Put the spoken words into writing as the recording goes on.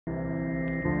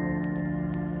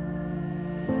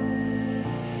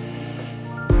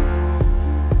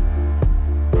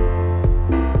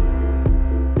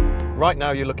Right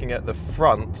now you're looking at the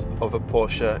front of a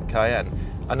Porsche Cayenne,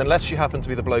 and unless you happen to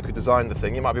be the bloke who designed the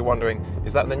thing, you might be wondering,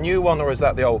 is that the new one or is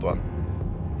that the old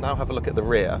one? Now have a look at the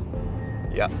rear.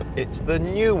 Yeah, it's the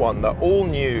new one, the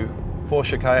all-new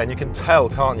Porsche Cayenne. You can tell,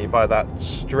 can't you, by that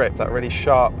strip, that really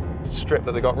sharp strip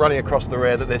that they got running across the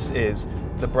rear, that this is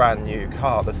the brand new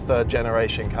car, the third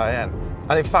generation Cayenne.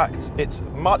 And in fact, it's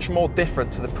much more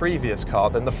different to the previous car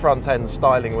than the front end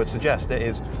styling would suggest. It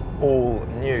is all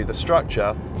new. The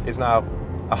structure is now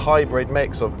a hybrid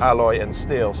mix of alloy and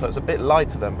steel, so it's a bit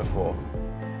lighter than before.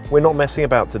 We're not messing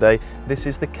about today. This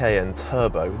is the Cayenne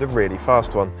Turbo, the really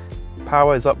fast one.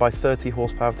 Power is up by 30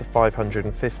 horsepower to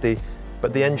 550,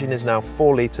 but the engine is now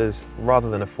 4 litres rather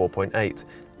than a 4.8.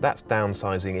 That's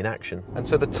downsizing in action. And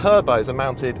so the turbos are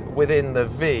mounted within the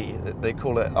V, they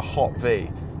call it a hot V.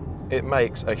 It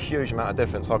makes a huge amount of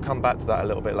difference. I'll come back to that a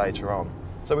little bit later on.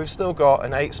 So we've still got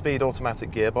an 8-speed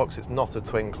automatic gearbox. It's not a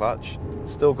twin clutch.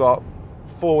 It's still got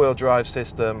 4-wheel drive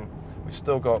system. We've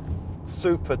still got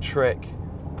super trick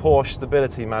Porsche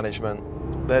stability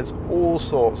management. There's all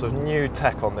sorts of new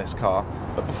tech on this car.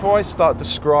 But before I start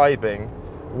describing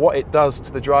what it does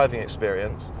to the driving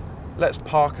experience, let's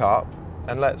park up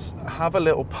and let's have a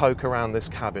little poke around this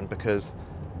cabin, because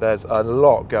there's a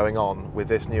lot going on with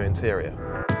this new interior.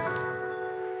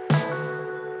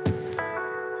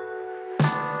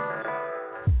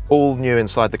 All new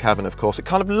inside the cabin, of course. It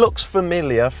kind of looks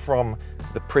familiar from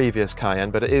the previous Cayenne,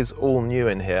 but it is all new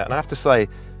in here. And I have to say,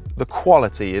 the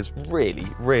quality is really,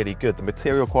 really good. The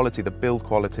material quality, the build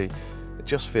quality, it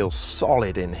just feels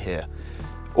solid in here.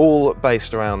 All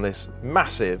based around this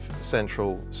massive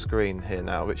central screen here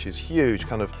now, which is huge,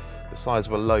 kind of the size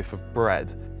of a loaf of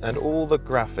bread. And all the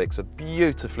graphics are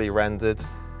beautifully rendered.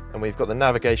 And we've got the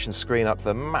navigation screen up.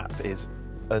 The map is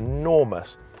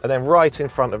enormous. And then right in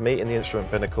front of me in the instrument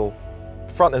binnacle,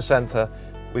 front and center,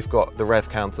 we've got the rev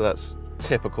counter. That's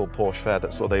typical Porsche fare,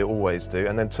 that's what they always do.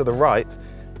 And then to the right,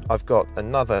 I've got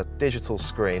another digital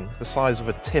screen, the size of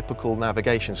a typical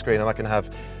navigation screen, and I can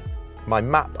have my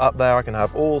map up there, I can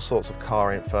have all sorts of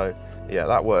car info. Yeah,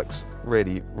 that works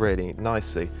really, really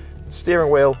nicely. The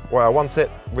steering wheel, where I want it,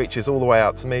 reaches all the way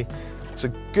out to me. It's a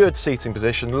good seating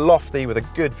position, lofty with a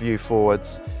good view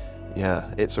forwards.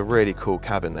 Yeah, it's a really cool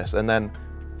cabin, this. And then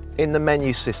in the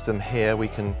menu system here, we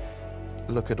can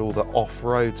look at all the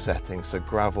off-road settings, so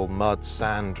gravel, mud,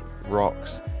 sand,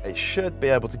 rocks. It should be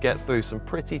able to get through some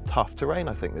pretty tough terrain,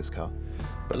 I think, this car.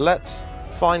 But let's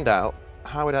find out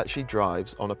how it actually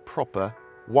drives on a proper,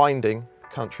 winding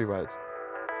country road.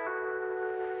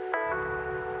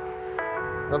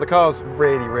 Now the car's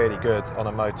really, really good on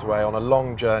a motorway, on a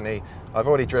long journey. I've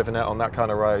already driven it on that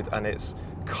kind of road and it's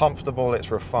comfortable, it's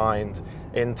refined.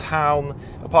 In town,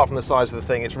 apart from the size of the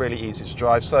thing, it's really easy to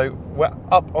drive. So we're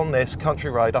up on this country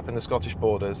road up in the Scottish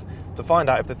borders to find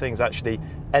out if the thing's actually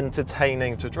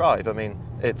entertaining to drive. I mean,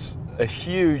 it's a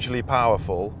hugely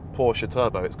powerful Porsche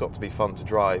Turbo. It's got to be fun to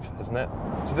drive, hasn't it?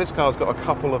 So this car's got a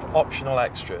couple of optional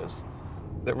extras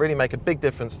that really make a big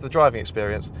difference to the driving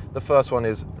experience. The first one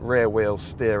is rear wheel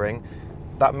steering.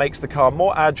 That makes the car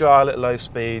more agile at low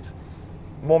speed,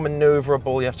 more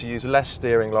maneuverable, you have to use less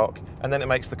steering lock, and then it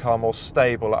makes the car more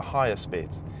stable at higher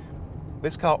speeds.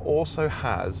 This car also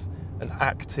has an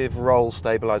active roll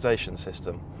stabilization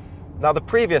system. Now the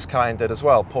previous Cayenne did as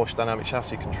well, Porsche Dynamic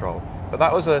Chassis Control, but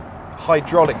that was a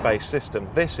hydraulic-based system.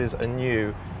 This is a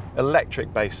new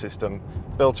electric-based system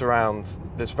built around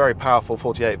this very powerful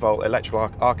 48-volt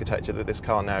electrical architecture that this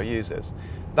car now uses.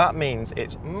 That means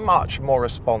it's much more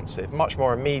responsive, much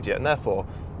more immediate, and therefore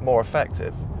more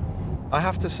effective. I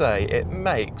have to say, it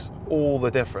makes all the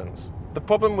difference. The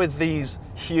problem with these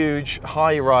huge,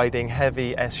 high-riding,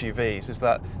 heavy SUVs is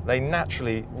that they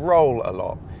naturally roll a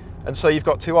lot. And so you've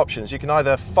got two options. You can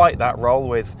either fight that roll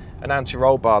with an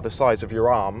anti-roll bar the size of your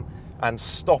arm and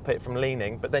stop it from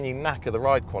leaning, but then you knacker the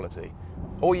ride quality.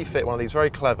 Or you fit one of these very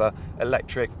clever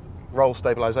electric roll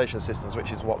stabilization systems,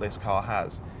 which is what this car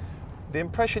has. The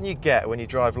impression you get when you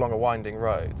drive along a winding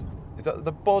road is that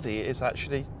the body is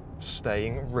actually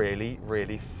staying really,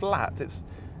 really flat. It's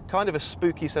kind of a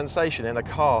spooky sensation in a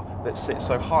car that sits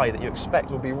so high that you expect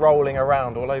will be rolling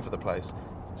around all over the place.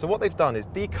 So what they've done is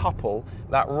decouple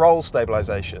that roll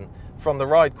stabilization from the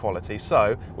ride quality.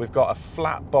 So we've got a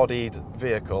flat-bodied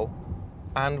vehicle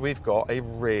and we've got a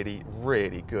really,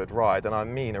 really good ride, and I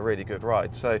mean a really good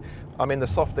ride. So I'm in the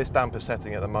softest damper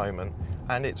setting at the moment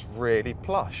and it's really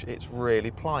plush, it's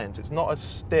really pliant. It's not a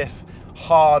stiff,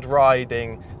 hard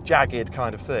riding, jagged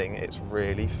kind of thing. It's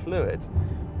really fluid.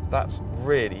 That's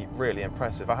really, really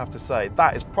impressive. I have to say,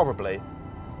 that is probably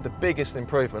the biggest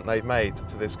improvement they've made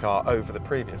to this car over the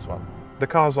previous one. The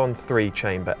car's on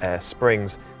 3-chamber air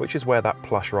springs, which is where that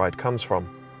plush ride comes from.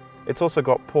 It's also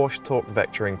got Porsche Torque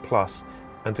Vectoring Plus,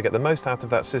 and to get the most out of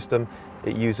that system,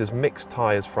 it uses mixed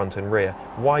tyres front and rear,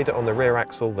 wider on the rear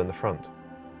axle than the front.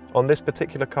 On this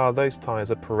particular car, those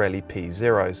tyres are Pirelli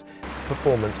P0s,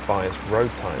 performance-biased road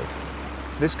tyres.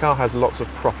 This car has lots of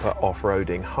proper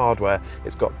off-roading hardware.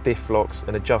 It's got diff locks,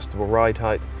 an adjustable ride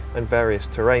height, and various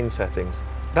terrain settings.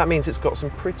 That means it's got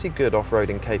some pretty good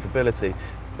off-roading capability,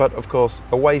 but of course,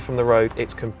 away from the road,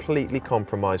 it's completely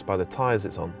compromised by the tyres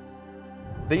it's on.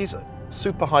 These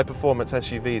super high performance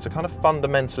SUVs are kind of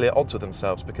fundamentally at odds with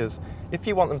themselves, because if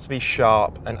you want them to be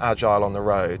sharp and agile on the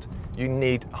road, you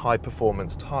need high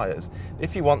performance tyres.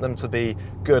 If you want them to be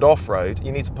good off-road,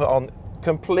 you need to put on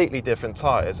completely different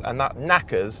tyres, and that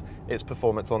knackers its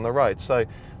performance on the road. So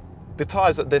the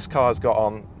tyres that this car's got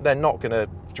on, they're not going to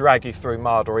drag you through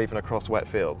mud or even across wet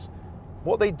fields.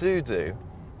 What they do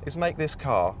is make this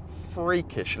car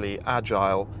freakishly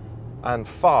agile and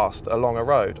fast along a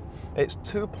road. It's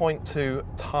 2.2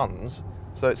 tons,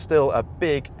 so it's still a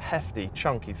big, hefty,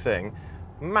 chunky thing.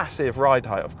 Massive ride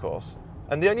height, of course.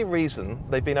 And the only reason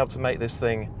they've been able to make this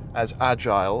thing as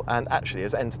agile and actually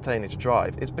as entertaining to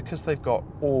drive is because they've got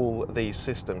all these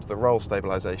systems, the roll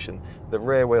stabilization, the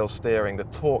rear wheel steering, the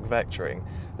torque vectoring.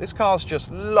 This car's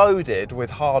just loaded with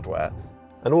hardware.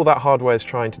 And all that hardware is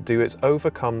trying to do is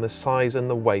overcome the size and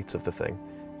the weight of the thing.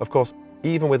 Of course,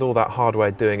 even with all that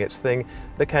hardware doing its thing,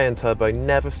 the Cayenne Turbo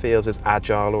never feels as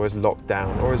agile or as locked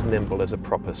down or as nimble as a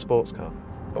proper sports car.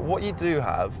 But what you do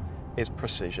have is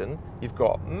precision. You've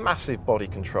got massive body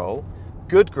control,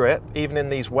 good grip, even in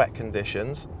these wet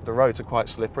conditions. The roads are quite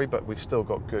slippery, but we've still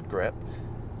got good grip.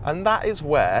 And that is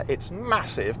where its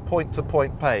massive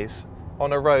point-to-point pace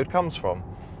on a road comes from.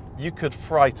 You could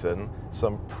frighten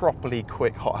some properly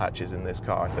quick hot hatches in this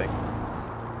car, I think.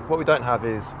 What we don't have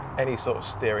is any sort of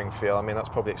steering feel. I mean, that's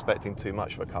probably expecting too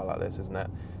much of a car like this, isn't it?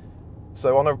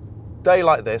 So on a day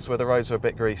like this, where the roads are a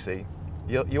bit greasy,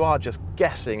 you are just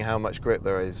guessing how much grip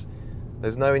there is.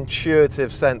 There's no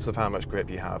intuitive sense of how much grip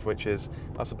you have, which is,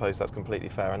 I suppose that's completely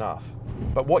fair enough.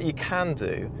 But what you can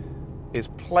do is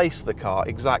place the car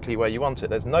exactly where you want it.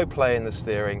 There's no play in the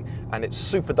steering, and it's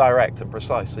super direct and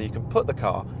precise, so you can put the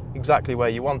car exactly where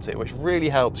you want it, which really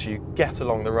helps you get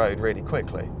along the road really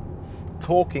quickly.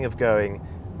 Talking of going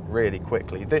really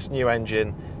quickly, this new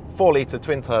engine, 4-litre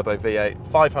twin-turbo V8,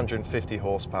 550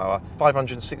 horsepower,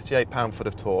 568 pound-foot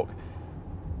of torque.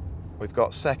 We've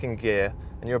got second gear,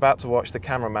 and you're about to watch the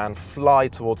cameraman fly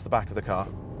towards the back of the car.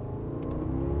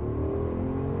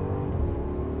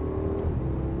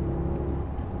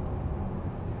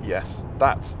 Yes,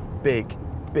 that's big,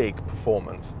 big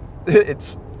performance.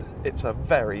 It's a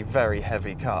very, very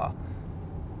heavy car.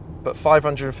 But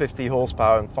 550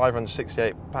 horsepower and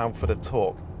 568 pound-foot of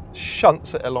torque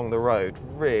shunts it along the road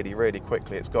really, really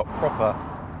quickly. It's got proper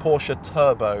Porsche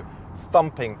Turbo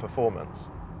thumping performance.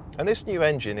 And this new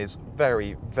engine is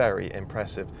very, very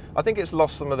impressive. I think it's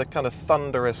lost some of the kind of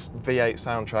thunderous V8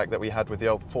 soundtrack that we had with the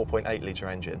old 4.8-litre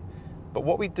engine. But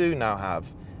what we do now have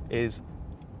is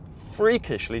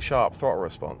freakishly sharp throttle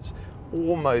response,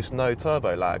 almost no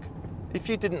turbo lag. If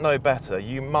you didn't know better,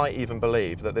 you might even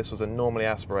believe that this was a normally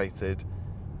aspirated,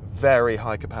 very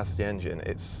high capacity engine.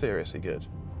 It's seriously good.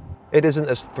 It isn't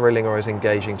as thrilling or as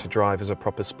engaging to drive as a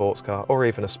proper sports car or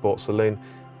even a sports saloon,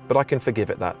 but I can forgive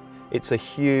it that. It's a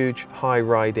huge,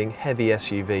 high-riding, heavy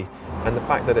SUV, and the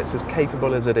fact that it's as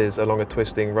capable as it is along a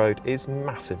twisting road is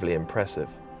massively impressive.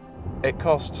 It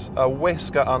costs a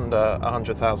whisker under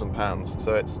 £100,000,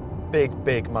 so it's big,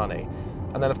 big money.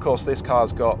 And then of course this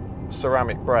car's got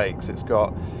ceramic brakes, it's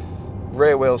got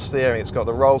rear wheel steering, it's got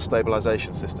the roll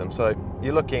stabilization system, so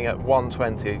you're looking at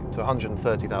 120 to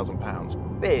 130,000 pounds.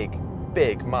 Big,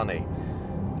 big money.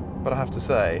 But I have to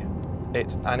say,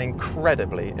 it's an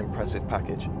incredibly impressive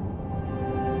package.